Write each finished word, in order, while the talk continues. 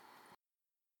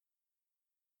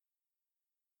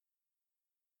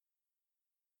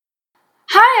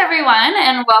Hi, everyone,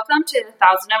 and welcome to the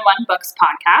 1001 Books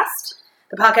podcast.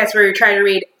 The podcast where we try to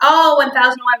read all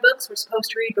 1001 books we're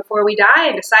supposed to read before we die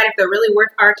and decide if they're really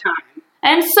worth our time.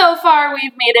 And so far,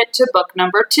 we've made it to book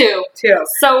number 2.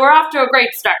 So we're off to a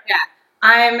great start. Yeah.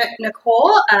 I'm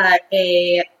Nicole,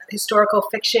 a historical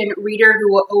fiction reader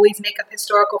who will always make up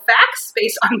historical facts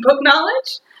based on book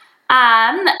knowledge.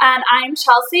 And I'm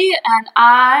Chelsea, and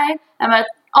I am an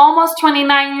almost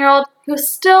 29-year-old who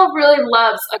still really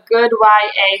loves a good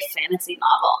YA fantasy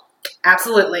novel.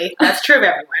 Absolutely. That's true of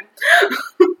everyone.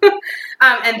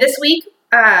 And this week,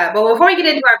 well, before we get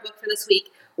into our book for this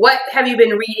week, what have you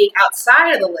been reading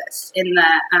outside of the list in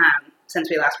the since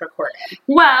we last recorded?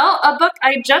 Well, a book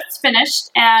I just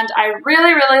finished and I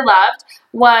really, really loved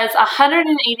was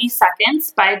 180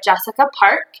 Seconds by Jessica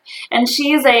Park. And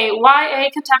she's a YA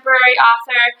contemporary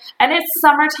author, and it's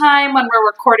summertime when we're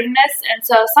recording this, and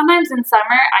so sometimes in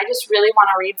summer I just really want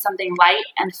to read something light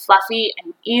and fluffy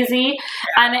and easy,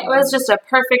 and it was just a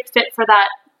perfect fit for that,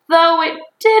 though it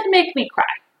did make me cry.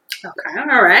 Okay,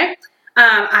 all right.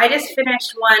 I just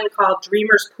finished one called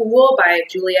Dreamer's Pool by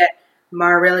Juliette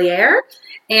Marillier,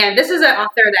 and this is an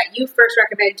author that you first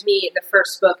recommended to me, the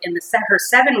first book in her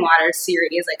Seven Waters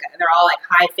series. They're all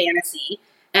high fantasy,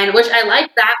 and which I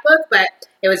liked that book, but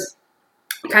it was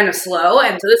kind of slow.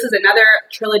 And so this is another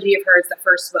trilogy of hers, the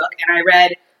first book, and I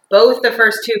read both the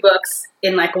first 2 books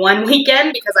in one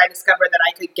weekend because I discovered that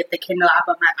I could get the Kindle app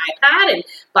on my iPad and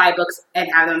buy books and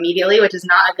have them immediately, which is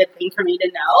not a good thing for me to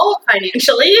know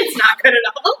financially. It's not good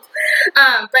at all.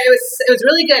 But it was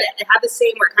really good. It had the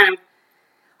same where it kind of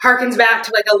harkens back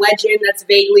to a legend that's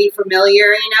vaguely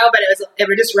familiar, but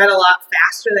it just read a lot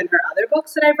faster than her other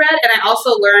books that I've read. And I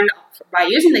also learned by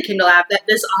using the Kindle app that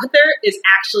this author is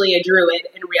actually a druid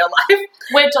in real life.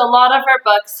 Which a lot of her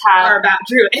books are about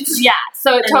druids. Yeah,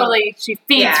 so she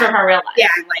feeds from her real life. Yeah,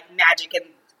 and magic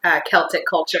and Celtic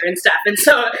culture and stuff. And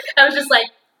so I was just way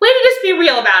to just be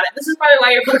real about it. This is probably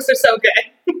why your books are so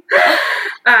good.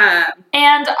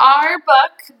 And our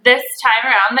book this time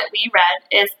around that we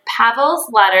read is Pavel's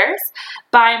Letters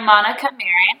by Monica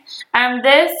Marion. And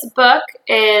this book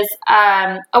is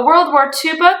a World War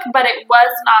II book, but it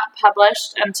was not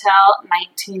published until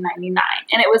 1999.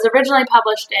 And it was originally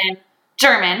published in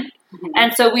German,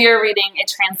 and so we are reading a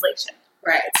translation.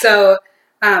 Right. So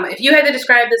if you had to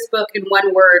describe this book in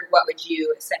one word, what would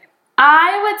you say?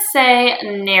 I would say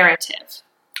narrative.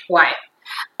 Why?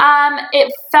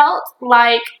 It felt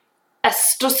like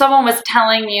someone was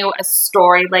telling you a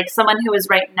story, like someone who was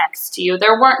right next to you.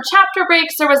 There weren't chapter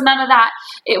breaks. There was none of that.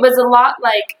 It was a lot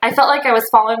I felt like I was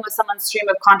following with someone's stream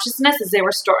of consciousness as they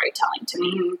were storytelling to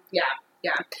me. Mm-hmm.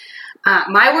 Yeah.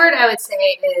 My word I would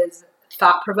say is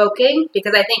thought-provoking,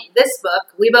 because I think this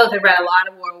book, we both have read a lot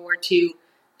of World War II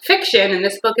fiction, and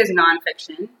this book is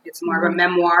nonfiction. It's more of a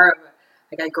memoir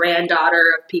of a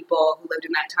granddaughter of people who lived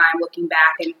in that time, looking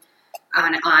back and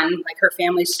on her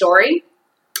family's story.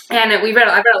 And I've read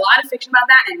a lot of fiction about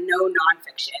that and no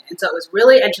nonfiction. And so it was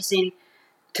really interesting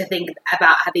to think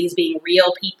about how these being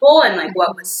real people and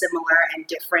what was similar and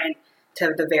different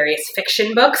to the various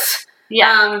fiction books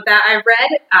that I've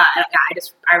read.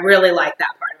 I really like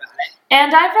that part about it.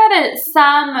 And I've read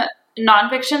some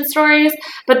nonfiction stories,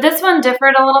 but this one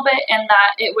differed a little bit in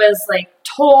that it was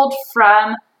told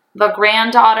from the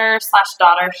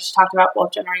granddaughter/daughter, she talked about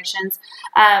both generations,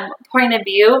 point of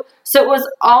view. So it was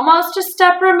almost a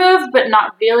step removed, but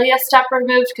not really a step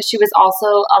removed, because she was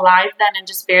also alive then and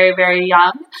just very, very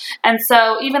young. And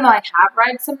so even though I have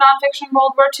read some nonfiction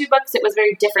World War II books, it was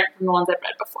very different from the ones I've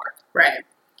read before. Right.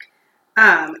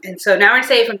 And so now I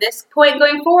say from this point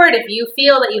going forward, if you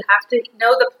feel that you have to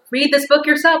read this book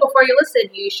yourself before you listen,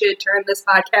 you should turn this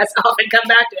podcast off and come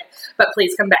back to it. But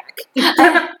please come back.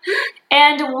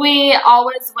 And we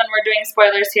always, when we're doing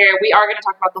spoilers here, we are going to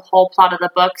talk about the whole plot of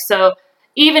the book. So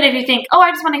even if you think,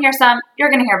 I just want to hear some, you're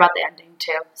going to hear about the ending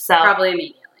too. So probably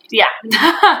immediately. Yeah.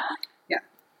 Yeah.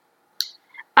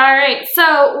 All right.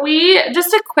 So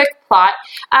just a quick plot.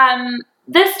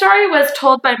 This story was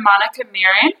told by Monica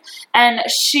Marion, and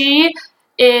she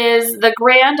is the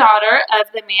granddaughter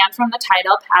of the man from the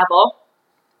title, Pavel.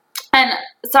 And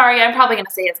sorry, I'm probably going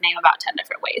to say his name about 10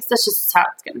 different ways. That's just how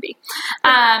it's going to be.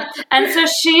 And so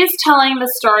she's telling the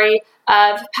story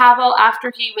of Pavel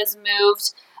after he was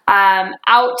moved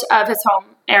out of his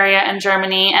home area in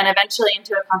Germany and eventually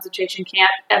into a concentration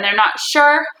camp. And they're not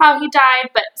sure how he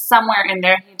died, but somewhere in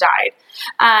there he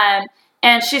died.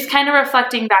 And she's kind of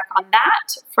reflecting back on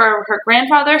that for her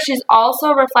grandfather. She's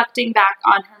also reflecting back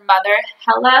on her mother,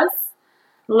 Hela's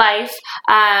life,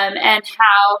 and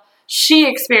how she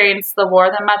experienced the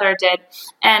war, the mother did,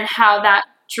 and how that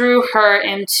drew her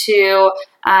into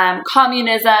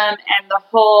communism and the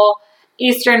whole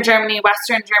Eastern Germany,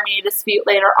 Western Germany dispute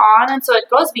later on. And so it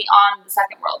goes beyond the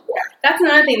Second World War. That's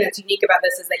another thing that's unique about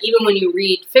this is that even when you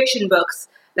read fiction books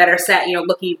that are set,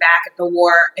 looking back at the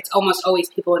war, it's almost always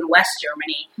people in West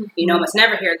Germany. Mm-hmm. You almost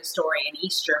never hear the story in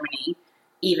East Germany,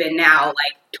 even now,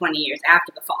 like 20 years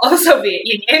after the fall of the Soviet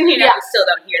Union. You still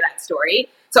don't hear that story.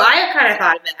 So I kind of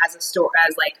thought of it as a story,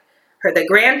 as like the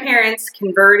grandparents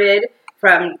converted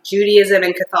from Judaism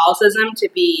and Catholicism to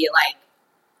be like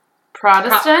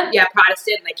Protestant,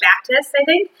 Protestant, like Baptist, I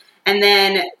think. And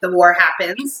then the war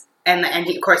happens, and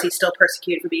of course he's still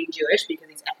persecuted for being Jewish because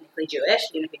he's ethnically Jewish,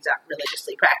 even if he's not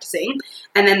religiously practicing.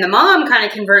 And then the mom kind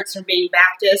of converts from being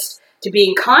Baptist to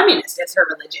being communist as her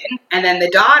religion, and then the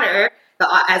daughter,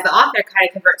 as the author, kind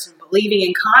of converts from believing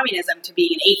in communism to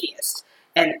being an atheist,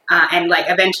 and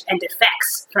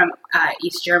defects from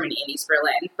East Germany and East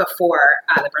Berlin before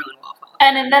the Berlin Wall falls.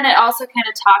 And then it also kind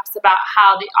of talks about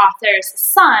how the author's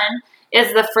son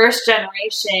is the first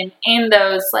generation in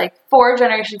those like 4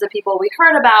 generations of people we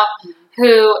heard about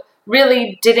who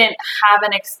really didn't have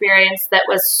an experience that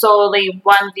was solely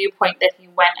one viewpoint that he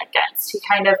went against. He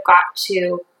kind of got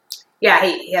to... Yeah,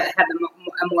 he had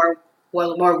a more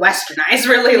westernized,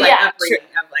 really, upbringing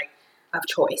of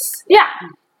choice. Yeah.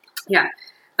 Yeah.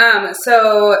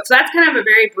 So that's kind of a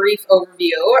very brief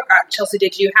overview. Chelsea,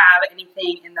 did you have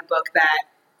anything in the book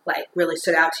that really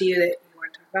stood out to you that you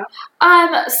want to talk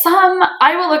about?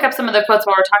 I will look up some of the quotes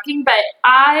while we're talking, but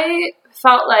I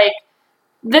felt like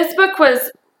this book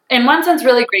was, in one sense,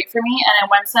 really great for me, and in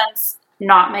one sense,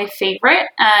 not my favorite,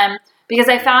 because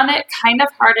I found it kind of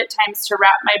hard at times to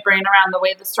wrap my brain around the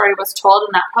way the story was told,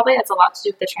 and that probably has a lot to do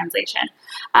with the translation.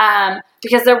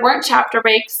 Because there weren't chapter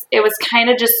breaks. It was kind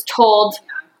of just told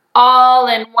all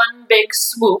in one big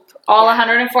swoop, all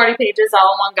 140 pages,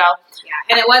 all in one go.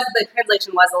 Yeah, and the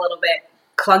translation was a little bit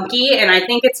clunky, and I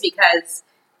think it's because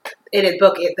the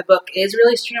book is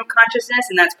really stream of consciousness,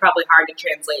 and that's probably hard to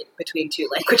translate between 2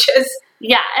 languages.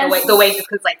 Yeah, and the way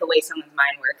someone's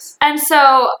mind works. And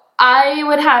so I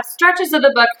would have stretches of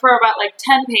the book for about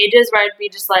 10 pages where I'd be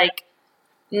just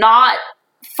not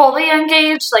fully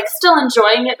engaged, still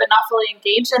enjoying it, but not fully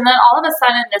engaged. And then all of a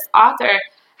sudden, this author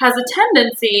has a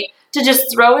tendency to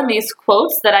just throw in these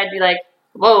quotes that I'd be like,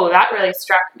 whoa, that really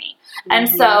struck me. Mm-hmm. And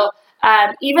so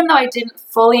even though I didn't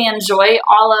fully enjoy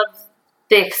all of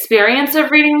the experience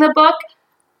of reading the book,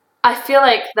 I feel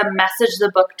like the message the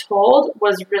book told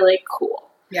was really cool.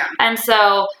 Yeah. And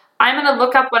so I'm going to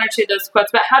look up 1 or 2 of those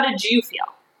quotes, but how did you feel?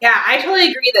 Yeah, I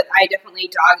totally agree that I definitely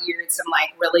dog-eared some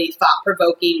really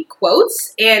thought-provoking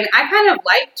quotes, and I kind of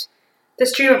liked the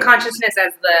stream of consciousness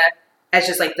as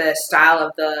just the style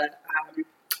of the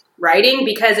writing,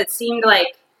 because it seemed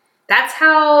like that's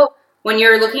how, when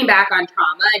you're looking back on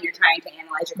trauma and you're trying to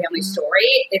analyze your family's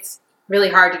story, it's really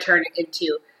hard to turn it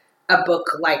into a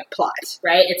book-like plot,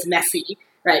 right? It's messy,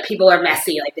 right? People are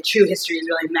messy. The true history is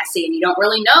really messy, and you don't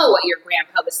really know what your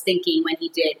grandpa was thinking when he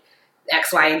did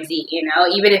X, Y, and Z,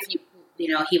 Even if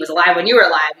he was alive when you were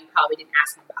alive, you probably didn't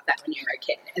ask him about that when you were a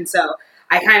kid. And so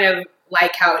I kind of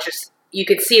like how it's just, you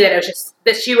could see that it was just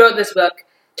that she wrote this book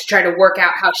to try to work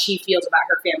out how she feels about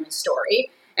her family's story.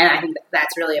 And I think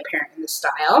that's really apparent in the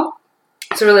style.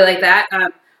 So really like that.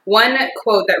 One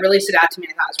quote that really stood out to me,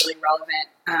 I thought was really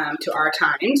relevant to our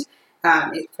times.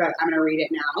 I'm going to read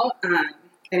it now.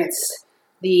 And it's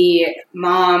the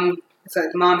mom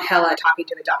Hella talking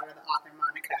to the daughter of the author,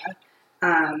 Monica.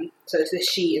 So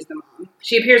she is the mom.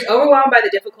 She appears overwhelmed by the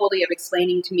difficulty of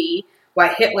explaining to me why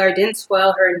Hitler didn't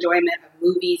spoil her enjoyment of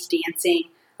movies, dancing,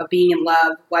 of being in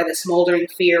love, why the smoldering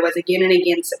fear was again and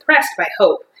again suppressed by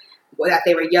hope, that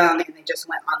they were young and they just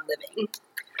went on living.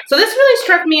 So this really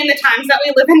struck me in the times that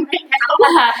we live in right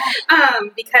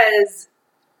now. Because,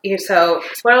 so,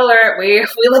 spoiler alert, we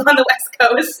live on the West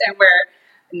Coast, and we're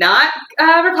not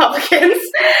Republicans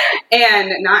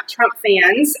and not Trump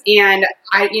fans, and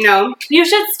you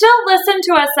should still listen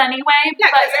to us anyway,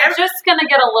 but you're just going to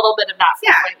get a little bit of that from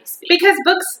the way we speak. Because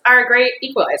books are a great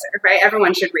equalizer, right?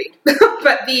 Everyone should read.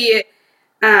 But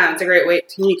it's a great way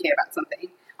to communicate about something.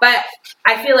 But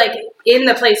I feel like in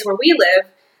the place where we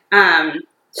live,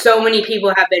 so many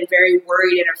people have been very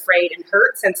worried and afraid and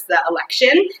hurt since the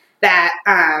election that,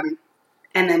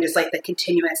 and then just the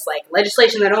continuous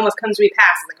legislation that almost comes to be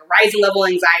passed, a rising level of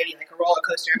anxiety, a roller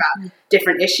coaster about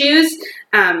different issues,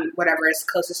 whatever is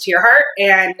closest to your heart.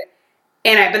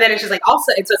 But then it's just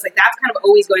also, and so it's that's kind of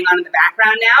always going on in the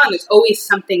background now, and there's always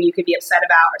something you could be upset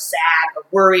about or sad or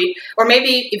worried, or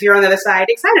maybe if you're on the other side,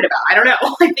 excited about. I don't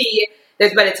know.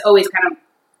 But it's always kind of,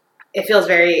 I feel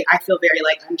very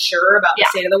unsure about the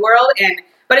state of the world,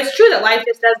 But it's true that life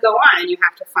just does go on, and you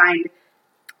have to find,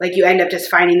 like, you end up just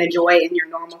finding the joy in your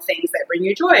normal things that bring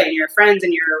you joy, and your friends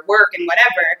and your work and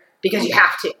whatever, because you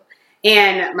have to.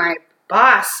 And my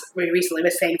boss recently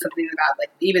was saying something about, like,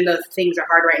 even though things are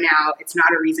hard right now, it's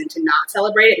not a reason to not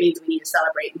celebrate. It means we need to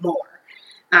celebrate more,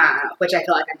 which I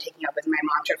feel like I'm taking up as my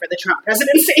mantra for the Trump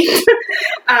presidency.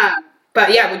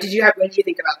 But yeah, what did you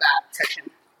think about that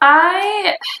section?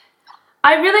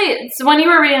 So when you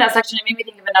were reading that section, it made me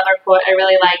think of another quote I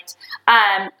really liked,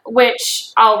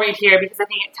 which I'll read here because I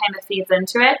think it kind of feeds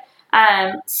into it.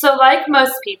 So like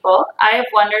most people, I have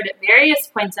wondered at various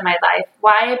points in my life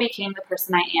why I became the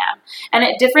person I am. And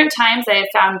at different times, I have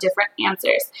found different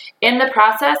answers. In the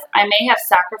process, I may have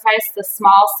sacrificed the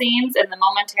small scenes and the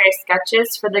momentary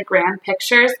sketches for the grand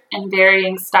pictures in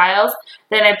varying styles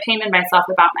that I painted myself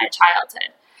about my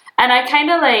childhood. And I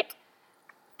kind of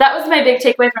that was my big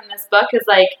takeaway from this book is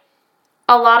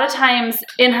a lot of times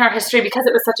in her history, because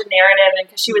it was such a narrative and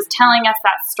because she was telling us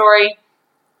that story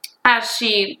as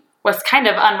she was kind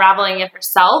of unraveling it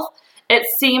herself, it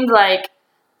seemed like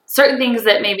certain things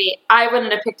that maybe I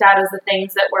wouldn't have picked out as the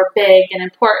things that were big and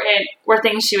important were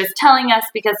things she was telling us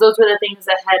because those were the things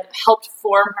that had helped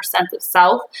form her sense of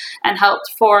self and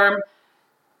helped form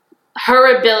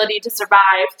her ability to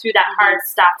survive through that hard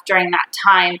stuff during that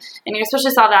time. And you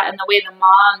especially saw that in the way the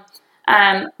mom,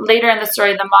 later in the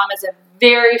story, the mom is a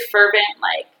very fervent,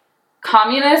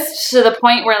 communist to the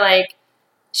point where,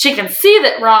 she can see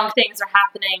that wrong things are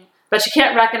happening, but she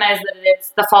can't recognize that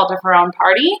it's the fault of her own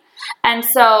party. And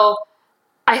so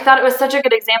I thought it was such a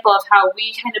good example of how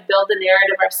we kind of build the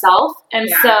narrative ourselves. And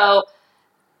so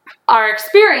our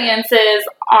experiences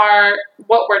are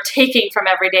what we're taking from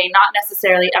every day, not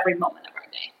necessarily every moment of our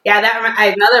day. Yeah,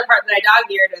 another part that I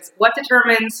dog-eared is what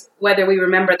determines whether we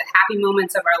remember the happy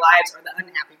moments of our lives or the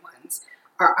unhappy ones.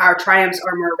 Our triumphs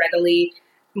are more readily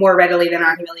than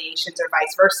our humiliations, or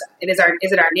vice versa. Is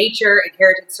it our nature,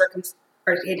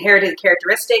 inherited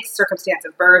characteristics, circumstance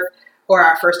of birth, or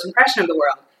our first impression of the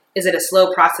world? Is it a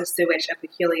slow process through which a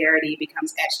peculiarity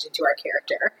becomes etched into our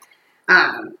character?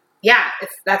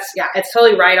 It's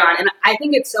totally right on. And I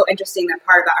think it's so interesting, that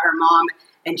part about her mom,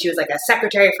 and she was a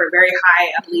secretary for a very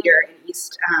high up leader in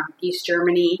East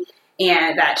Germany,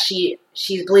 and that she's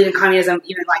believed in communism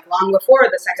even long before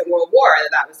the Second World War,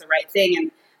 that was the right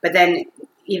thing. But then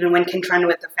even when confronted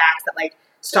with the facts that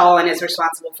Stalin is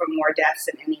responsible for more deaths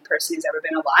than any person who's ever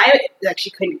been alive,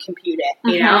 she couldn't compute it,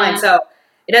 you know? And so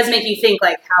it does make you think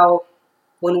how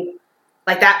when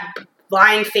that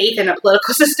blind faith in a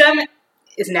political system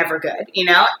is never good, you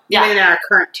know? Yeah. Even in our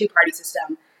current two-party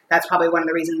system, that's probably one of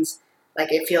the reasons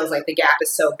it feels like the gap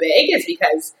is so big, is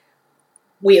because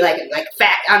we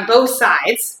fact on both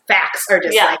sides, facts are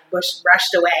just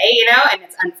brushed away, you know, and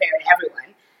it's unfair to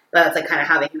everyone. But that's kind of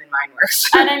how the human mind works.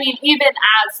 And I mean, even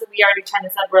as we already kind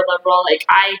of said we're liberal,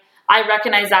 I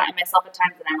recognize that in myself at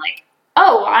times, and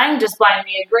I'm I'm just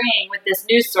blindly agreeing with this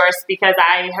news source because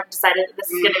I have decided that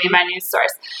this is going to be my news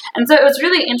source. And so it was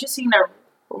really interesting to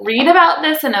read about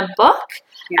this in a book,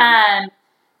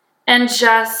 and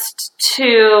just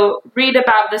to read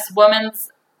about this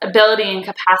woman's ability and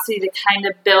capacity to kind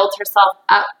of build herself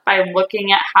up by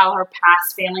looking at how her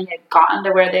past family had gotten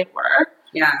to where they were.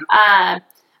 Yeah.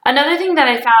 Another thing that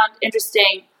I found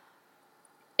interesting,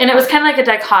 and it was kind of like a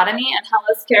dichotomy in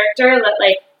Hella's character,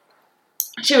 that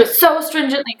she was so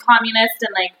stringently communist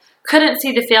and couldn't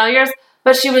see the failures,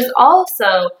 but she was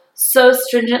also so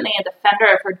stringently a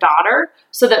defender of her daughter,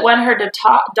 so that when her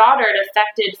daughter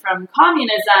defected from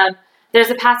communism,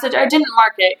 there's a passage, I didn't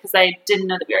mark it because I didn't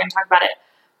know that we were going to talk about it,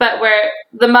 but where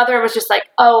the mother was just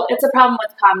it's a problem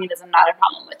with communism, not a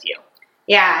problem with you.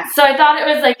 Yeah. So I thought it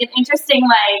was an interesting,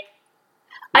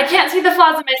 I can't see the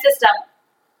flaws in my system,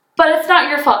 but it's not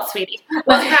your fault, sweetie.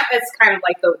 Well, it's kind of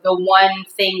the one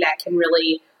thing that can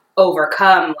really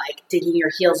overcome digging your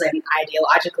heels in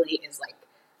ideologically is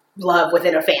love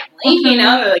within a family, you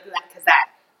know, because that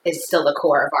is still the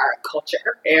core of our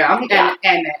culture, you know,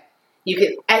 and you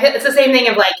could. It's the same thing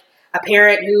of a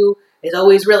parent who is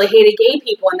always really hated gay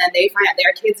people, and then they find out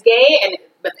their kid's gay, and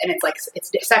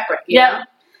it's separate, you know.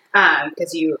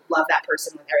 Because you love that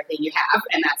person with everything you have,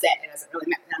 and that's it. It doesn't really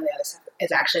matter. None of the other stuff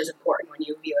is actually as important when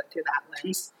you view it through that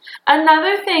lens.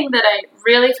 Another thing that I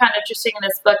really found interesting in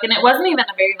this book, and it wasn't even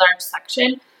a very large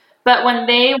section, but when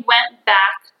they went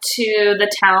back to the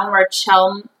town where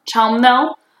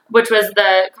Chelmno, which was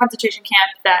the concentration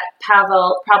camp that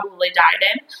Pavel probably died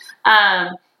in,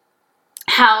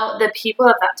 how the people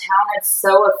of that town had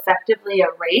so effectively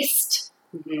erased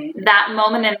that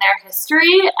moment in their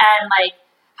history, and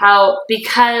how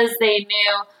because they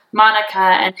knew Monica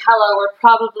and Hella were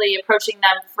probably approaching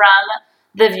them from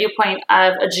the viewpoint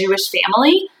of a Jewish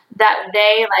family that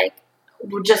they like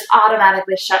would just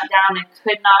automatically shut down and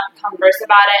could not converse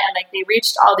about it. And like they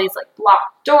reached all these like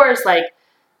blocked doors, like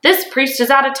this priest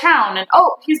is out of town and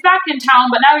oh, he's back in town,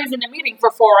 but now he's in a meeting for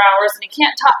 4 hours and he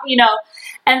can't talk, you know.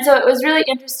 And so it was really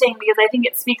interesting because I think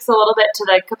it speaks a little bit to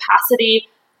the capacity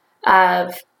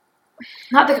of,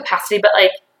 not the capacity, but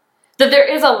like that there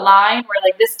is a line where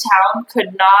like this town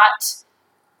could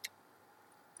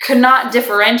not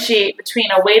differentiate between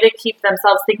a way to keep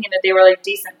themselves thinking that they were like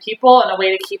decent people and a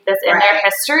way to keep this in their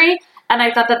history. And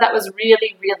I thought that was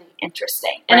really, really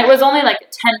interesting. And it was only like a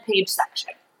 10-page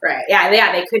section. Right.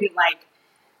 Yeah. They couldn't like,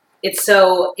 it's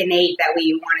so innate that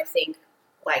we want to think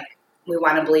like, we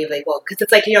want to believe like, well, because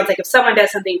it's like, you know, it's like if someone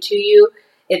does something to you,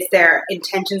 it's their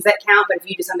intentions that count. But if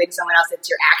you do something to someone else, it's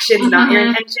your actions, not your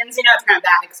intentions. You know, it's kind of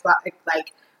that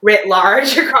like writ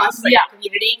large across like the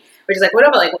community, which is like,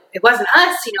 whatever, like it wasn't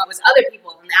us, you know, it was other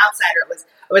people on the outside, or it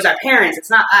was our parents. It's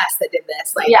not us that did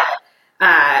this. Like,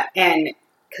 and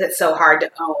because it's so hard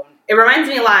to own. It reminds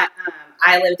me a lot.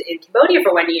 I lived in Cambodia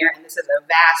for 1 year, and this is a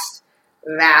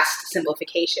vast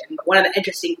simplification. But one of the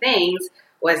interesting things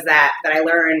was that I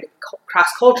learned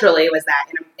cross-culturally was that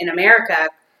in America,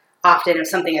 often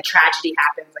if a tragedy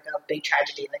happens, like a big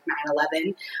tragedy like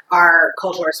 9/11, our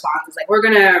cultural response is like, we're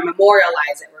going to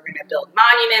memorialize it. We're going to build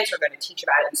monuments. We're going to teach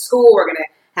about it in school. We're going to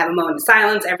have a moment of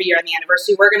silence every year on the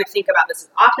anniversary. We're going to think about this as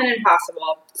often as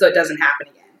possible so it doesn't happen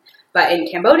again. But in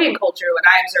Cambodian culture, what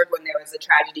I observed when there was a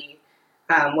tragedy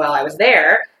while I was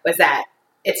there was that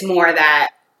it's more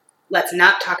that let's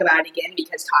not talk about it again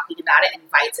because talking about it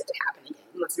invites it to happen again.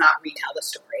 Let's not retell the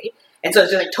story. And so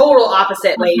it's just like total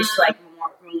opposite ways to like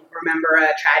remember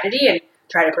a tragedy and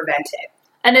try to prevent it.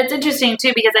 And it's interesting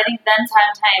too because I think then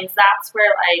sometimes that's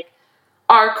where like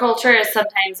our culture is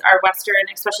sometimes, our Western,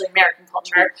 especially American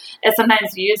culture, is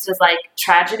sometimes used as like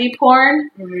tragedy porn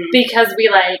because we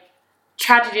like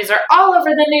tragedies are all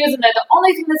over the news and they're the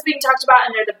only thing that's being talked about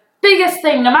and they're the biggest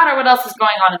thing no matter what else is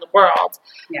going on in the world.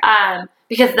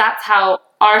 Because that's how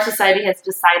our society has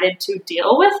decided to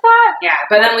deal with that. Yeah,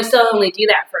 but then we still only do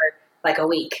that for like a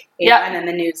week. And then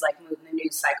the news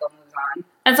cycle moves on.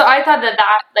 And so I thought that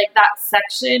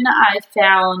section I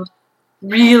found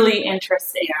really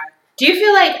interesting. Yeah. Do you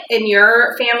feel like in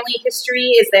your family history,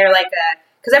 is there like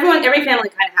because every family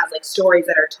kind of has like stories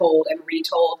that are told and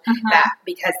retold that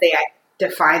because they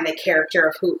define the character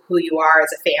of who you are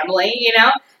as a family, you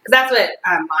know? Because that's what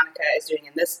Monica is doing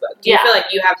in this book. Do you feel like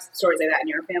you have stories like that in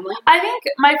your family? I think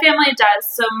my family does.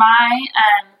 So my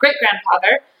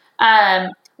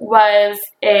great-grandfather was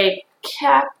a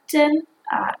captain.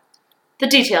 The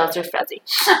details are fuzzy.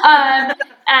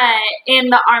 In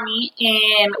the Army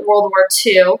in World War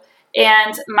II.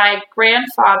 And my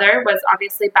grandfather was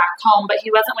obviously back home, but he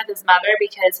wasn't with his mother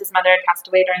because his mother had passed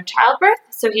away during childbirth.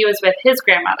 So he was with his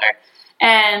grandmother.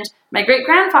 And my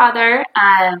great-grandfather,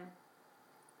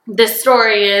 this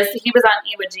story is, he was on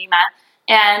Iwo Jima,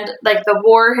 and like the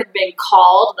war had been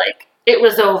called, like it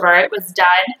was over, it was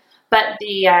done, but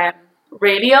the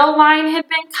radio line had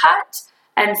been cut.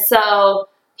 And so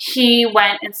he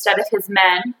went instead of his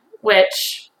men,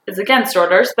 which is against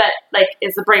orders, but like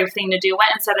is a brave thing to do,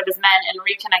 went instead of his men and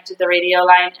reconnected the radio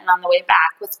line, and on the way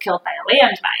back was killed by a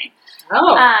landmine.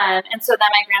 And so then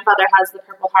my grandfather has the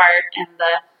Purple Heart and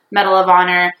the Medal of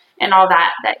Honor and all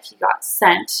that he got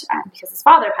sent because his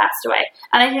father passed away.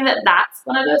 And I think that that's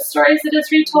one of those stories that is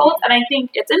retold, and I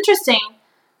think it's interesting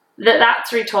that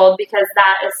that's retold because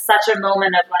that is such a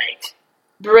moment of like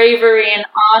bravery and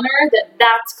honor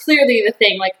that's clearly the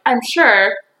thing. Like I'm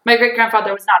sure my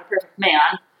great-grandfather was not a perfect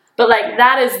man, but like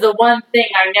that is the one thing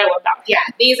I know about him. Yeah,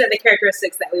 these are the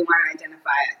characteristics that we want to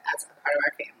identify as a part of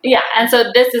our family. Yeah, and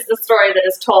so this is the story that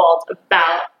is told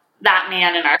about that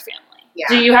man in our family. Yeah.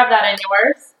 Do you have that in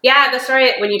yours? Yeah, the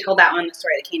story, when you told that one, the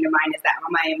story that came to mind is that on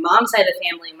my mom's side of the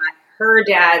family, her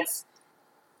dad's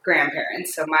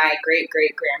grandparents, so my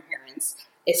great-great-grandparents,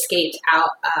 escaped out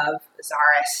of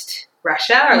Tsarist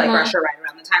Russia, or like Russia right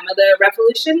around the time of the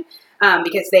revolution,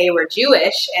 because they were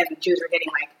Jewish, and the Jews were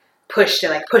getting like pushed to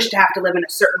have to live in a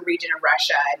certain region of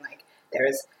Russia, and like there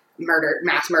was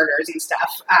mass murders and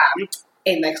stuff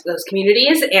in like those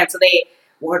communities, and so they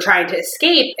were trying to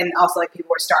escape, and also like people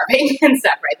were starving and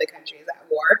stuff, right? The country is at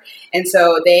war, and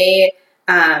so they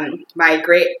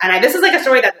this is like a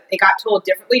story that it got told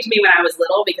differently to me when I was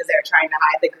little because they were trying to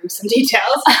hide the gruesome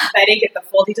details. I didn't get the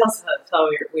full details until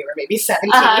we were maybe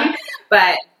 17,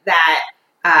 but that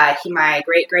my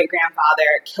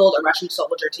great-great-grandfather killed a Russian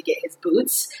soldier to get his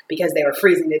boots because they were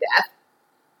freezing to death,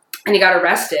 and he got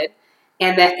arrested,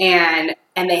 and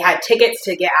they had tickets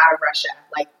to get out of Russia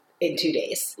like in 2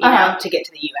 days, you know, to get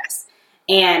to the U.S.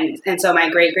 And so my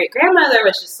great-great-grandmother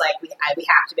was just like, we have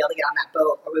to be able to get on that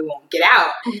boat or we won't get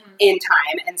out in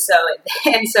time. And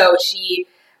so she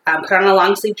put on a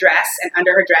long-sleeve dress, and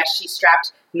under her dress she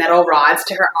strapped metal rods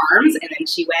to her arms, and then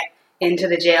she went into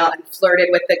the jail and flirted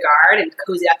with the guard and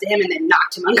cozied up to him and then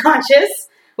knocked him unconscious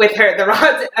with the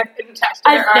rods attached to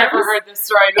her arms. I've never heard this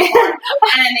story before.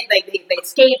 And they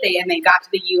escaped, and they got to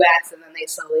the U.S., and then they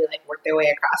slowly worked their way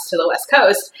across to the West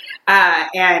Coast,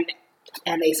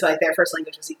 and they so their first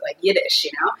language was Yiddish,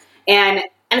 and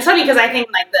it's funny because I think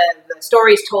the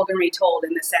story's told and retold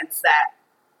in the sense that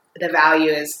the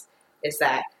value is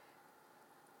that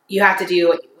you have to do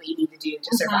what you need to do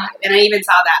to survive. And I even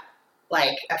saw that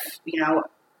 8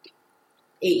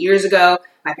 years ago,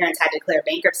 my parents had to declare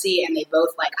bankruptcy, and they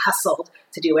both hustled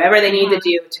to do whatever they needed to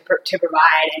do to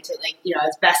provide and to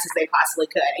as best as they possibly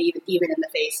could, even in the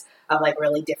face of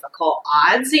really difficult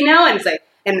odds, and it's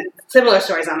and similar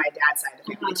stories on my dad's side of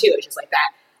the family too. It's just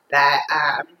that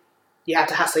you have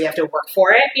to hustle, you have to work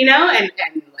for it, and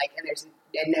there's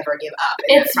and never give up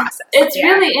in that process. It's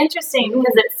really interesting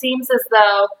because it seems as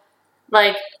though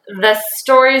the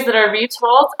stories that are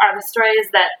retold are the stories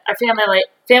that our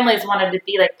families wanted to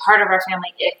be part of our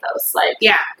family ethos.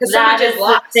 Because that so much is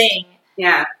the thing.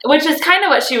 Yeah. Which is kind of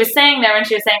what she was saying there when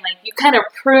she was saying you kind of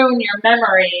prune your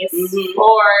memories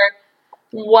for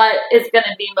what is going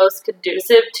to be most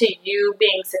conducive to you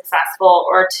being successful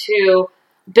or to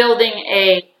building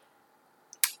a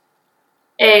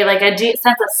deep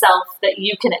sense of self that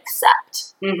you can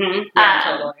accept. Yeah,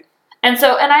 totally. And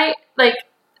so, and I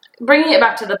bringing it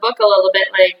back to the book a little bit,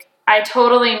 I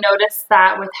totally noticed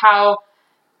that with how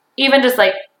even just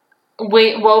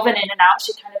woven in and out,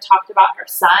 she kind of talked about her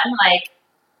son.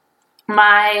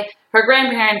 Her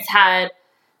grandparents had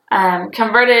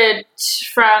converted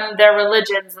from their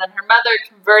religions, and her mother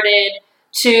converted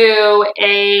to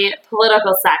a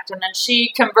political sect, and then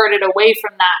she converted away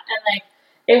from that. And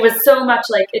it was so much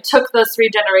it took those 3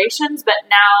 generations, but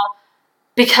now,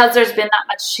 because there's been that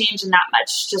much change and that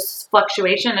much just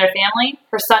fluctuation in their family,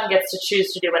 her son gets to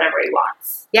choose to do whatever he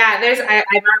wants. Yeah,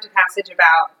 I marked a passage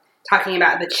about talking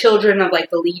about the children of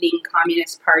the leading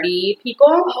Communist Party people.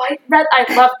 Oh, I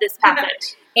love this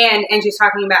passage. and she's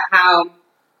talking about how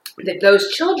those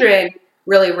children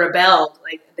really rebelled,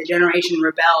 the generation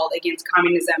rebelled against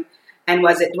communism. And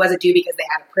was it due because they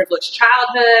had a privileged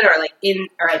childhood or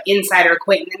insider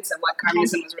acquaintance of what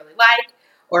communism was really like?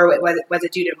 Or was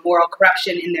it due to moral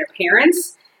corruption in their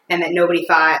parents, and that nobody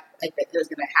thought that it was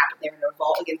going to happen? They were going to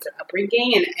revolt against their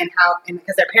upbringing, and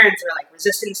because their parents were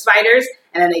resistance fighters,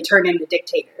 and then they turned into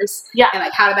dictators. Yeah. And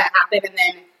how did that happen? And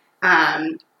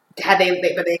then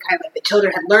the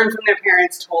children had learned from their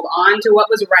parents to hold on to what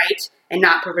was right and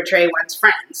not perpetrate one's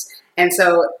friends. And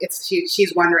so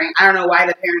she's wondering, I don't know why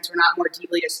the parents were not more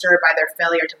deeply disturbed by their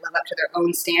failure to live up to their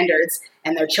own standards,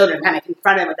 and their children kind of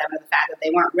confronted with them with the fact that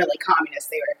they weren't really communists,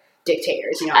 they were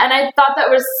dictators, And I thought that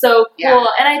was so cool. Yeah.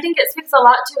 And I think it speaks a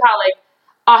lot to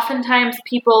how oftentimes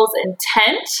people's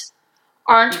intent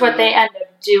aren't what they end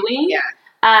up doing.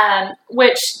 Yeah.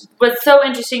 Which was so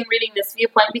interesting reading this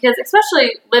viewpoint, because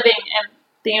especially living in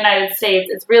the United States,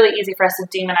 it's really easy for us to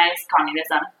demonize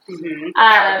communism.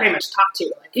 We're pretty much taught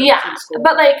to. Yeah,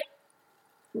 but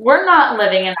we're not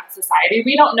living in that society.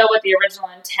 We don't know what the original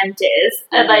intent is,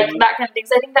 and that kind of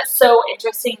things. I think that's so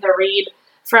interesting to read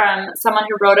from someone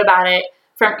who wrote about it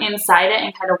from inside it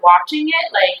and kind of watching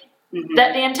it.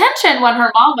 That the intention when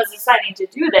her mom was deciding to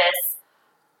do this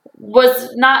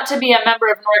was not to be a member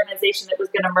of an organization that was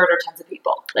going to murder tons of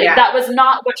people. That was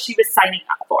not what she was signing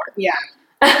up for. Yeah.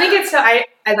 I think it's so. I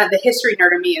the history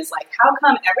nerd of me is how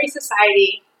come every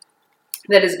society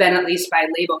that has been at least by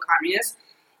label communist,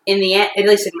 in the end, at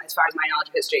least as far as my knowledge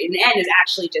of history, in the end is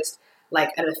actually just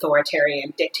an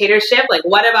authoritarian dictatorship.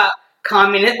 What about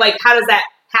communist? How does that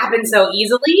happen so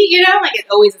easily? It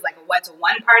always is what's a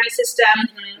one party system,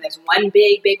 and there's one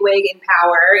big wig in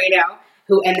power,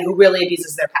 who really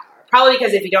abuses their power. Probably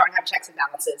because if you don't have checks and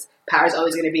balances, power is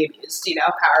always going to be abused.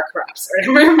 Power corrupts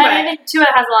or whatever. And I think, too, it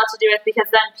has a lot to do with because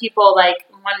then people, when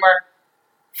we're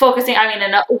focusing,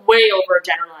 in a way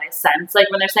overgeneralized sense,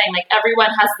 when they're saying, everyone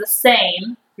has the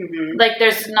same,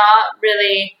 there's not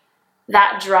really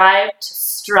that drive to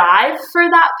strive for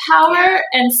that power. Yeah.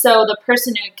 And so the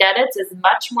person who gets it is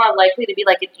much more likely to be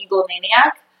an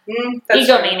egomaniac.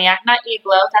 Egomaniac, not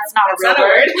eglo. That's not a real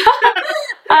word.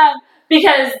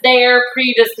 Because they're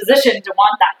predispositioned to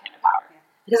want that kind of power.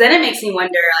 Because then it makes me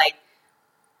wonder,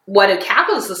 what do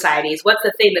capitalist societies, what's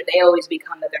the thing that they always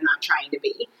become that they're not trying to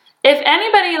be? If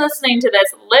anybody listening to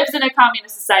this lives in a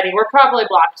communist society, we're probably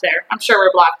blocked there. I'm sure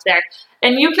we're blocked there.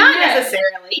 And you can Not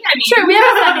necessarily. I mean, sure, we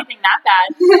haven't said anything that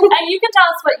bad. And you can tell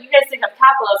us what you guys think of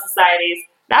capitalist societies.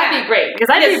 That'd be great, because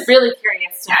I'd be really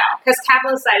curious to know. Because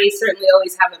capitalist societies certainly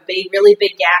always have a really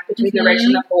big gap between the rich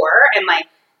and the poor, and like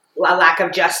a lack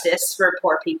of justice for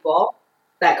poor people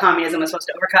that communism was supposed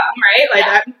to overcome, right? Like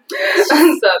that.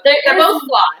 So they're both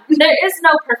flawed. There is no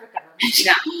perfect government.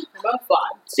 No, they're both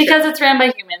flawed. Because it's ran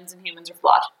by humans, and humans are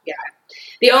flawed. Yeah.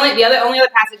 The only other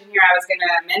passage in here I was going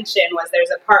to mention was there's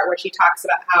a part where she talks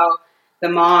about how the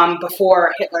mom,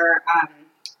 before Hitler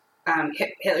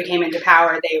came into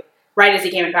power, right as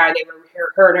he came into power,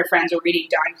 her and her friends were reading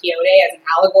Don Quixote as an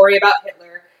allegory about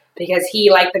Hitler, because he,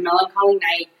 like the melancholy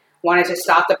knight, wanted to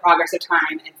stop the progress of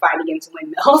time and fight against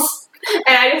windmills.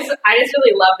 And I just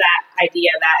really love that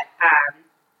idea that,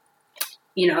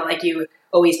 like you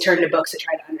always turn to books to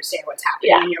try to understand what's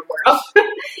happening in your world.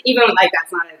 Even like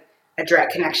that's not a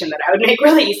direct connection that I would make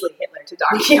really easily, Hitler to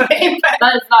Don Quixote. But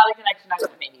that is not a connection I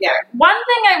would make. Yeah. One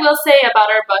thing I will say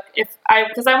about our book,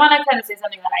 because I want to kind of say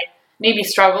something that I maybe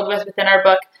struggled with within our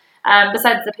book,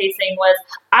 besides the pacing, was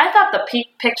I thought the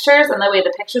pictures and the way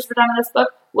the pictures were done in this book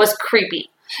was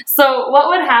creepy. So what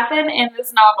would happen in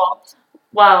this novel,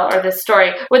 or this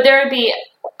story, there would be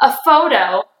a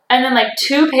photo, and then like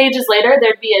 2 pages later,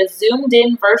 there'd be a zoomed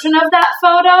in version of that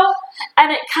photo,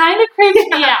 and it kind of creeped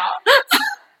me out.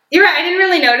 You're right. I didn't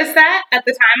really notice that at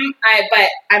the time, but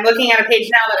I'm looking at a page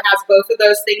now that has both of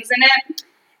those things in it,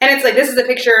 and it's like this is a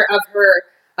picture of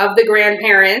the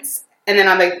grandparents, and then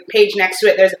on the page next to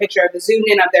it, there's a picture of the zoomed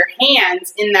in of their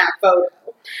hands in that photo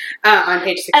on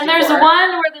page 64. And there's one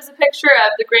where there's a picture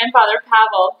of the grandfather,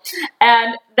 Pavel,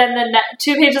 and then the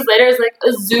 2 pages later is like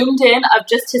a zoomed in of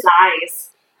just his eyes.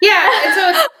 Yeah, and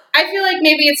so I feel like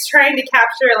maybe it's trying to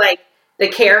capture like the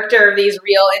character of these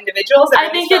real individuals. I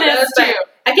think it is too.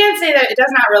 I can't say that it does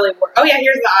not really work. Oh yeah,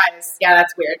 here's the eyes. Yeah,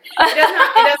 that's weird. It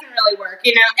doesn't really work,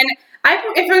 And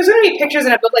if there's going to be pictures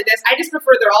in a book like this, I just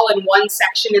prefer they're all in one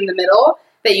section in the middle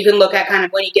that you can look at kind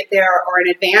of when you get there or in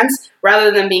advance, rather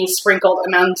than being sprinkled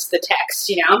amongst the text,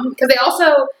 Because they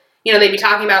also, they'd be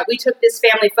talking about, we took this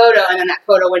family photo, and then that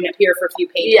photo wouldn't appear for a few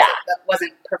pages. Yeah. That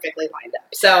wasn't perfectly lined up.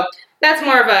 So that's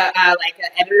more of an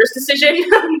editor's decision.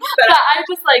 but I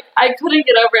just, I couldn't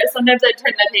get over it. Sometimes I'd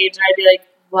turn the page and I'd be like,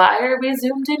 why are we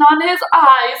zoomed in on his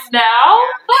eyes now?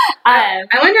 Yeah.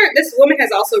 I wonder, this woman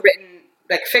has also written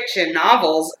fiction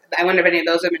novels. I wonder if any of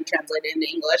those have been translated into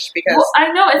English, because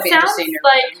I know it sounds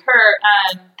like her.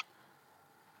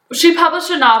 She published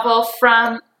a novel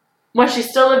from when she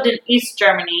still lived in East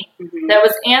Germany that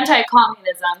was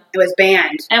anti-communism. It was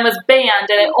banned, and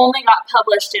it only got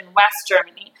published in West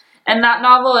Germany. And that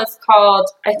novel is called,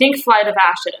 I think, Flight of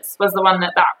Ashes was the one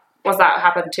that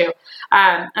happened to.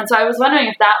 And so I was wondering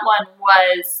if that one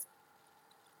was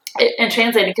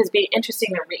translated, because it'd be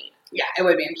interesting to read. Yeah, it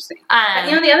would be interesting.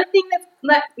 The other thing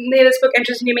that made this book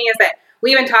interesting to me is that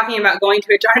we've been talking about going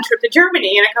to a trip to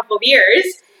Germany in a couple of years,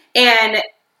 and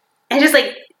just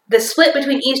like the split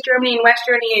between East Germany and West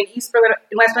Germany and East Berlin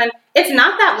and West Berlin, it's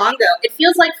not that long ago. It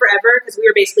feels like forever, because we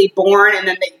were basically born and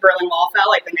then the Berlin Wall fell.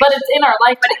 But it's in our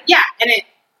lifetime.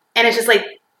 And it's just like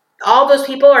all those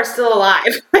people are still alive.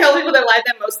 All the people that are alive,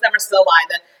 most of them are still alive.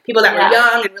 The people that were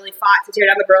young and really fought to tear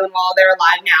down the Berlin Wall, they're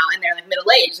alive now, and they're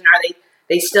middle aged. And are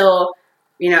they still,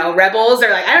 rebels?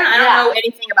 Or I don't know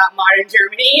anything about modern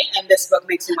Germany, and this book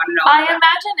makes me want to know. I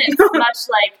imagine it's much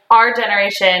like our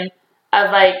generation of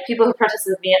people who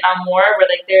protested the Vietnam War, where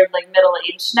they're middle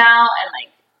aged now and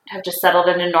have just settled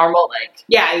into normal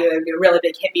Yeah, you're a really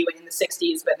big hippie in the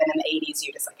 60s, but then in the 80s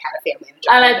you just had a family and a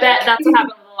job. And I bet that's what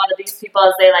happened with a lot of these people,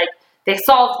 is they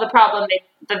solved the problem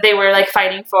that they were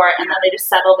fighting for, and then they just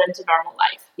settled into normal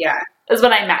life. Yeah, is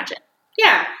what I imagine.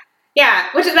 Yeah. Yeah,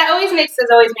 that always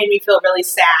made me feel really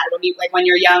sad when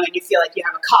you're young and you feel like you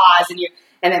have a cause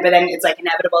but then it's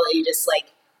inevitable that you just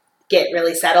get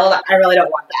really settled. I really don't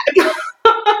want that.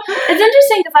 It's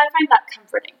interesting because I find that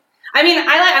comforting. I mean,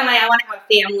 I want to have a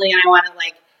family, and I want to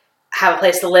have a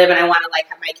place to live, and I want to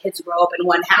have my kids grow up in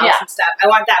one house and stuff. I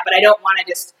want that, but I don't want to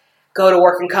just go to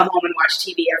work and come home and watch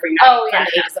TV every night from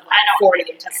the ages of 40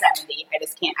 to 70. I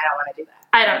just can't. I don't want to do that.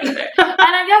 I don't either.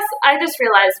 And I guess I just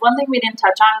realized one thing we didn't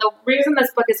touch on. The reason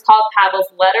this book is called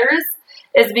Pavel's Letters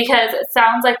is because it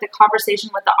sounds like the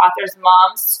conversation with the author's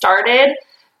mom started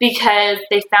because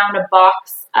they found a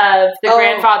box of the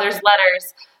grandfather's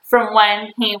letters from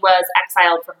when he was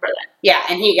exiled from Berlin. Yeah,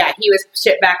 and he was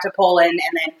shipped back to Poland,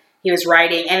 and then he was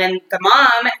writing, and then the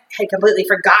mom had completely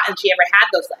forgotten she ever had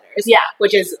those letters. Yeah.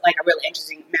 Which is a really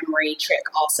interesting memory trick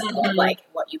also, of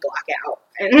what you block out.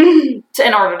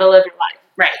 In order to live your life.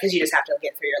 Right, because you just have to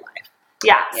get through your life.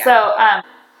 Yeah. So,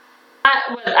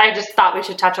 I just thought we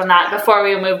should touch on that before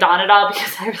we moved on at all,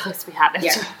 because I realized we hadn't.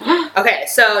 Yeah. Okay,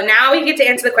 so now we get to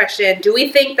answer the question, do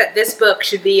we think that this book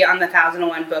should be on the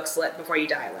 1001 Books Before You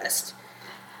Die list?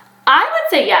 I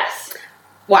would say yes.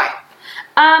 Why?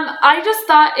 I just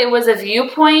thought it was a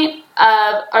viewpoint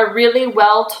of a really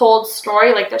well-told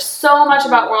story. Like, there's so much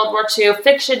about World War II,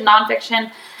 fiction,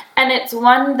 nonfiction, and it's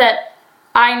one that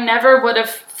I never would have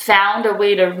found a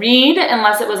way to read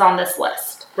unless it was on this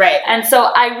list. Right. And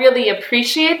so I really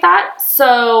appreciate that.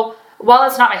 So while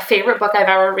it's not my favorite book I've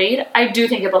ever read, I do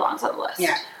think it belongs on the list.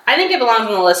 Yeah. I think it belongs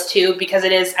on the list, too, because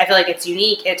it is, I feel like it's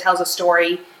unique. It tells a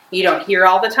story you don't hear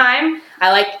all the time.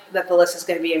 I like that the list is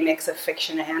going to be a mix of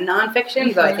fiction and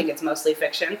nonfiction, though I think it's mostly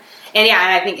fiction. And yeah,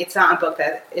 and I think it's not a book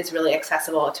that is really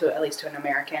accessible to at least to an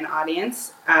American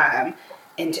audience,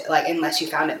 and like unless you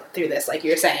found it through this, like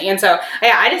you were saying. And so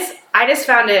yeah, I just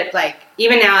found it, like,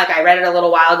 even now, like, I read it a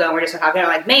little while ago and we're just talking,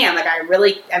 like, man, like,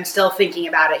 I'm still thinking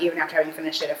about it even after having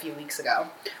finished it a few weeks ago,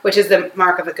 which is the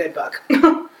mark of a good book.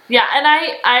 Yeah, and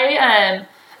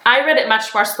I read it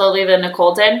much more slowly than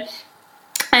Nicole did.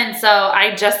 And so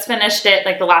I just finished it,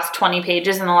 like, the last 20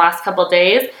 pages in the last couple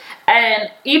days.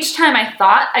 And each time I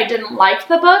thought I didn't like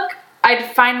the book, I'd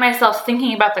find myself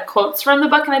thinking about the quotes from the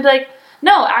book, and I'd be like,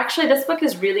 no, actually, this book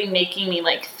is really making me,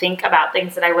 like, think about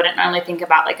things that I wouldn't normally think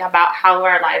about, like, about how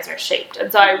our lives are shaped.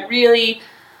 And so I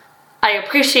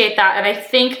appreciate that. And I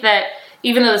think that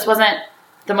even though this wasn't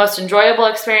the most enjoyable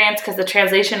experience, because the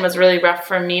translation was really rough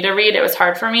for me to read, it was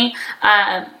hard for me,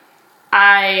 I'm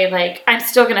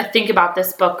still going to think about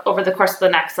this book over the course of the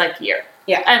next, like, year.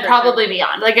 Yeah. And probably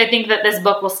beyond. Like, I think that this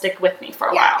book will stick with me for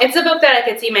a while. It's a book that I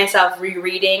could see myself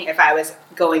rereading if I was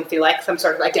going through, like, some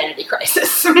sort of identity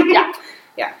crisis. Yeah.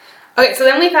 Yeah. Okay, so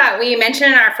then we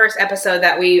mentioned in our first episode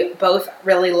that we both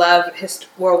really love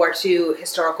World War II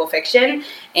historical fiction,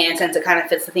 and since it kind of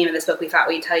fits the theme of this book, we thought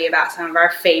we'd tell you about some of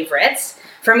our favorites.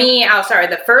 For me, I'll start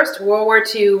with the first World War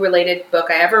II related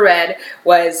book I ever read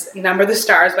was Number the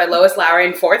Stars by Lois Lowry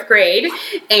in 4th grade,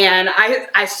 and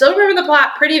I still remember the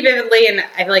plot pretty vividly, and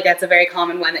I feel like that's a very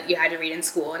common one that you had to read in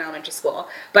school, in elementary school,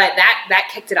 but that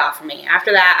kicked it off for me.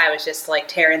 After that, I was just, like,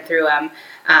 tearing through them,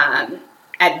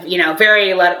 at, you know,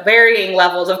 varying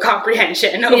levels of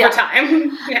comprehension over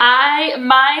time. Yeah.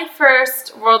 My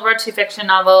first World War II fiction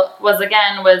novel was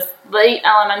late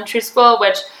elementary school,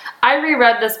 which I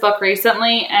reread this book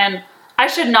recently, and I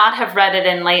should not have read it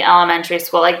in late elementary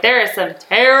school. Like, there are some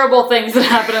terrible things that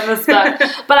happen in this book.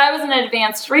 But I was an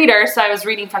advanced reader, so I was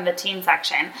reading from the teen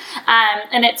section.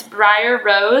 And it's Briar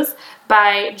Rose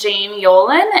by Jane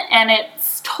Yolen, and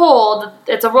it's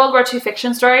a World War II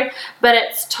fiction story, but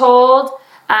it's told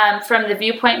from the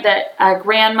viewpoint that a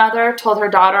grandmother told her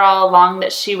daughter all along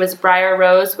that she was Briar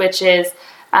Rose, which is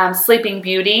Sleeping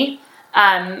Beauty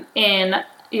in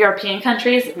European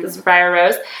countries. It was Briar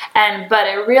Rose, but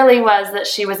it really was that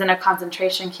she was in a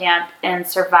concentration camp and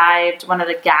survived one of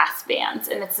the gas bans,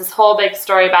 and it's this whole big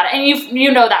story about it, and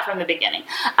you know that from the beginning,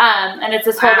 and it's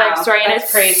this whole big story, and it's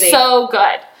crazy. So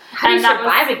good. How do you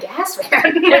survive a gas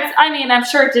ban? I'm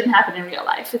sure it didn't happen in real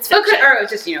life. It's fiction. Or it was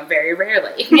just, very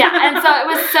rarely. Yeah, and so it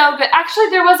was so good. Actually,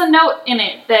 there was a note in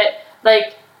it that,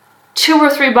 like, 2 or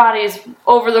 3 bodies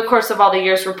over the course of all the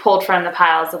years were pulled from the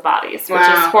piles of bodies, which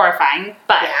is horrifying.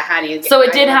 But yeah, how do you get so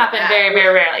it did happen very,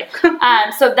 very rarely.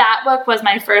 So that book was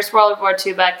my first World War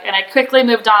II book, and I quickly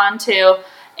moved on to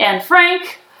Anne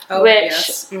Frank,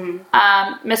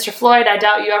 Mr. Floyd, I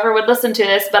doubt you ever would listen to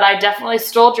this, but I definitely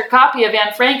stole your copy of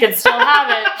Anne Frank and still have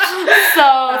it. So,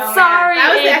 sorry,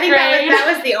 I think that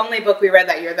was the only book we read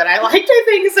that year that I liked, I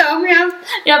think, so, yeah.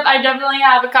 Yep, I definitely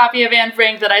have a copy of Anne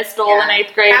Frank that I stole in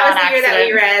 8th grade on accident. That was the year that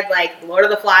we read, like, Lord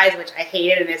of the Flies, which I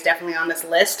hated and is definitely on this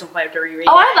list. We'll have to reread it.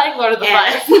 I like Lord of the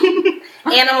Flies.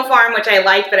 Animal Farm, which I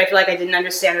liked, but I feel like I didn't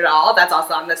understand at all. That's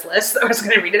also on this list. I was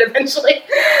going to read it eventually.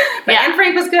 But Anne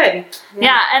Frank was good.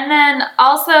 Yeah, and then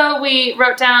also we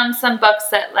wrote down some books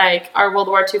that, like, are World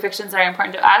War II fictions that are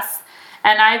important to us,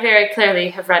 and I very clearly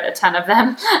have read a ton of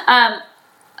them.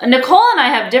 Nicole and I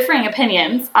have differing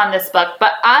opinions on this book,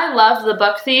 but I love The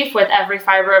Book Thief with every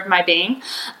fiber of my being,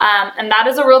 and that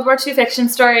is a World War II fiction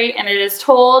story, and it is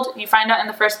told, you find out in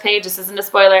the first page, this isn't a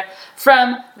spoiler,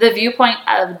 from the viewpoint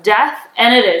of death,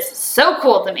 and it is so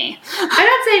cool to me. I'm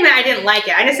not saying that I didn't like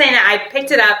it. I'm just saying that I picked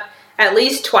it up at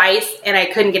least twice, and I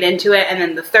couldn't get into it, and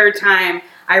then the third time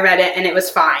I read it, and it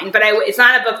was fine. But it's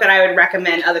not a book that I would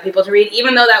recommend other people to read,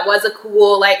 even though that was a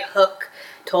cool, like, hook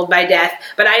Told by Death,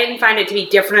 but I didn't find it to be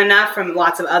different enough from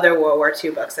lots of other World War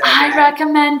II books that I've I read.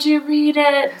 recommend you read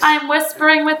it. I'm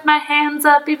whispering with my hands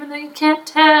up, even though you can't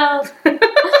tell.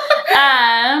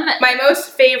 My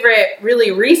most favorite,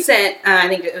 really recent, I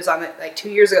think it was on like 2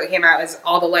 years ago it came out, was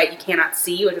All the Light You Cannot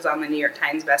See, which was on the New York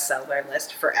Times bestseller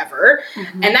list forever.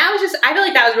 Mm-hmm. And that was just, I feel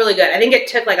like that was really good. I think it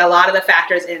took like a lot of the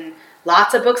factors in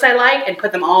lots of books I like and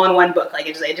put them all in one book. Like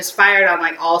it just fired on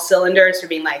like all cylinders for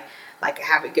being like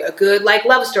having a good like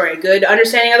love story, a good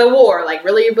understanding of the war, like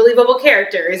really believable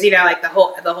characters, you know, like the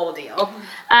whole deal.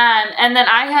 And then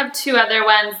I have 2 other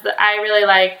ones that I really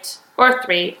liked. Or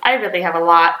 3. I really have a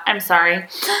lot. I'm sorry.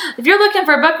 If you're looking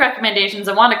for book recommendations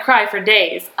and want to cry for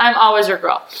days, I'm always your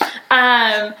girl.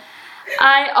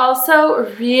 I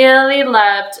also really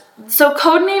loved... So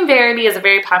Codename Verity is a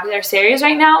very popular series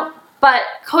right now, but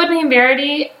Codename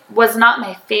Verity was not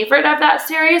my favorite of that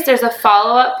series. There's a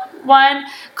follow-up one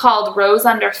called Rose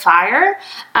Under Fire,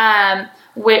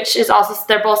 which is also,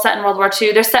 they're both set in World War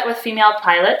II. They're set with female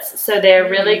pilots, so they're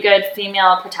really good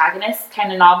female protagonist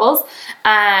kind of novels.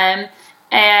 And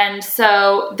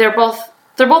so they're both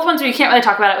ones where you can't really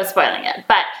talk about it with spoiling it,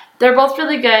 but they're both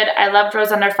really good. I loved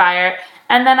Rose Under Fire.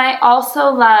 And then I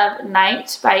also love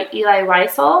Night by Eli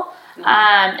Wiesel.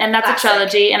 And that's classic. A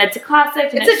trilogy, and it's a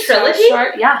classic. It's a trilogy? So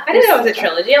short. Yeah. I didn't know it was a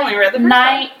trilogy. I only read the first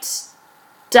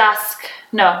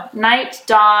Night,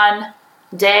 Dawn,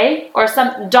 Day, or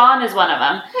Dawn is one of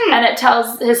them, and it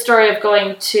tells his story of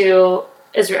going to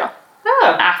Israel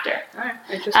after. All right.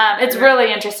 Interesting. It's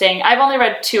really interesting. I've only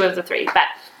read 2 of the 3, but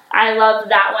I love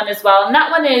that one as well. And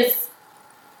that one is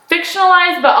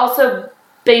fictionalized, but also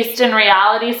based in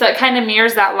reality, so it kind of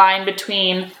mirrors that line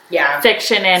between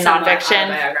fiction and nonfiction.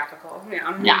 Autobiographical.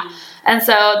 Yeah. And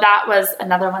so that was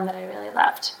another one that I really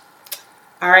loved.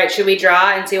 All right, should we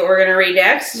draw and see what we're going to read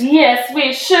next? Yes,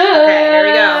 we should. Okay, here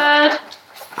we go.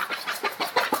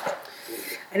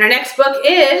 And our next book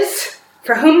is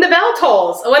For Whom the Bell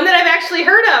Tolls, one that I've actually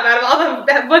heard of out of all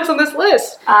the books on this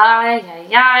list.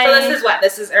 So this is what?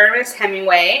 This is Ernest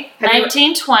Hemingway.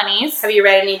 1920s. Have you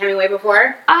read any Hemingway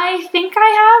before? I think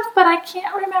I have, but I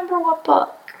can't remember what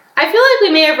book. I feel like we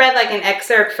may have read like an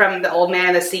excerpt from The Old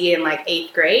Man of the Sea in like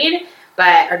 8th grade,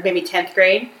 or maybe 10th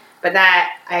grade. But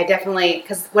that, I definitely,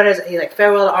 because what is it? Like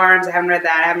Farewell to Arms, I haven't read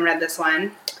that. I haven't read this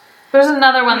one. There's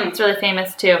another one that's really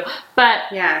famous too. But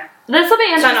yeah. This will be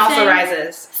interesting. Sun Also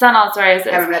Rises. Sun Also Rises.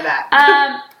 I haven't read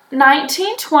that.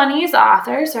 1920s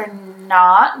authors are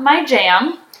not my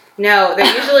jam. No,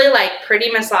 they're usually like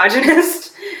pretty misogynist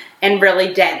and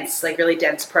really dense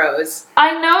prose.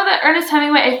 I know that Ernest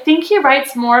Hemingway, I think he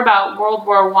writes more about World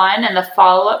War I and the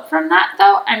follow-up from that,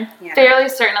 though. I'm fairly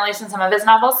certain, at least in some of his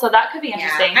novels, so that could be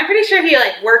interesting. I'm pretty sure he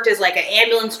like worked as like an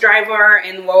ambulance driver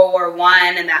in World War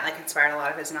I, and that like inspired a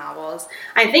lot of his novels.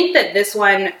 I think that this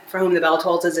one, For Whom the Bell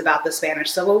Tolls, is about the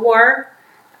Spanish Civil War,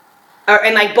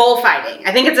 and like bullfighting.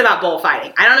 I think it's about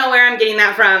bullfighting. I don't know where I'm getting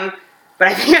that from. But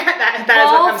I think that is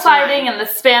what comes to mind. Bullfighting and the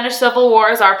Spanish Civil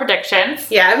War is our predictions.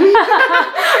 Yeah.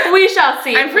 We shall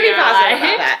see. I'm pretty positive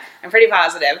about that. I'm pretty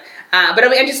positive. But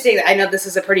it'll be interesting. I know this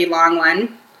is a pretty long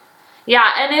one.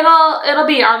 Yeah, and it'll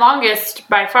be our longest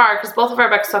by far, because both of our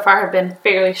books so far have been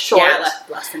fairly short. Yeah,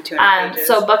 less than 200 pages.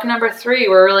 So book number 3,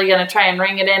 we're really going to try and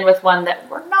ring it in with one that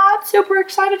we're not super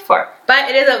excited for. But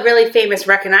it is a really famous,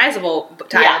 recognizable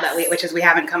title which we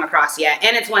haven't come across yet,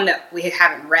 and it's one that we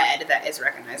haven't read that is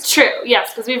recognizable. True,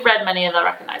 yes, because we've read many of the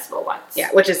recognizable ones.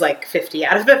 Yeah, which is like 50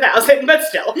 out of 1,000, but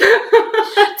still.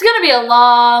 It's going to be a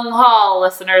long haul,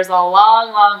 listeners, a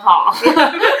long, long haul.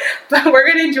 But we're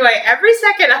going to enjoy every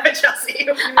second of it, Chelsea.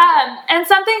 And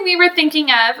something we were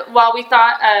thinking of while we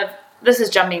thought of, this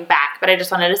is jumping back, but I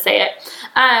just wanted to say it.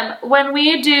 When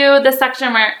we do the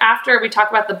section where after we talk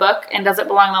about the book and does it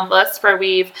belong on the list, where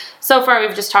we've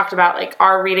just talked about like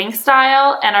our reading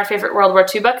style and our favorite World War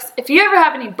II books. If you ever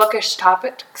have any bookish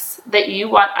topics that you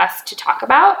want us to talk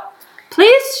about,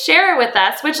 please share it with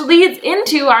us, which leads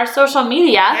into our social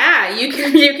media. Yeah, you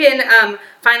can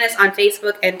find us on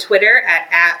Facebook and Twitter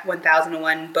at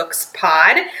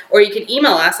 1001bookspod, or you can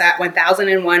email us at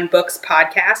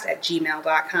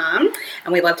 1001bookspodcast@gmail.com,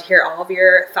 and we'd love to hear all of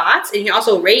your thoughts. And you can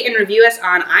also rate and review us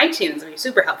on iTunes. It'd be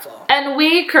super helpful. And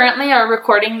we currently are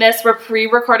recording this. We're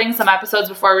pre-recording some episodes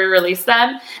before we release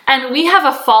them, and we have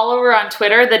a follower on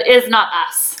Twitter that is not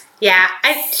us. Yeah,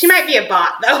 she might be a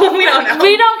bot, though. We don't know.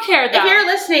 We don't care, though. If you're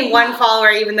listening, one follower,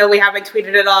 even though we haven't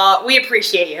tweeted at all, we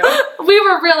appreciate you. We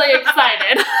were really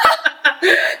excited.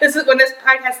 When this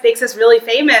podcast makes us really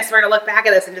famous. We're going to look back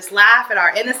at this and just laugh at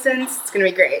our innocence. It's going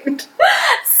to be great.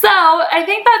 So I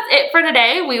think that's it for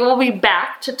today. We will be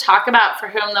back to talk about For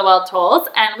Whom the Bell Tolls,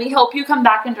 and we hope you come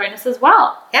back and join us as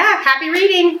well. Yeah, happy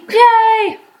reading.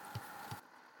 Yay!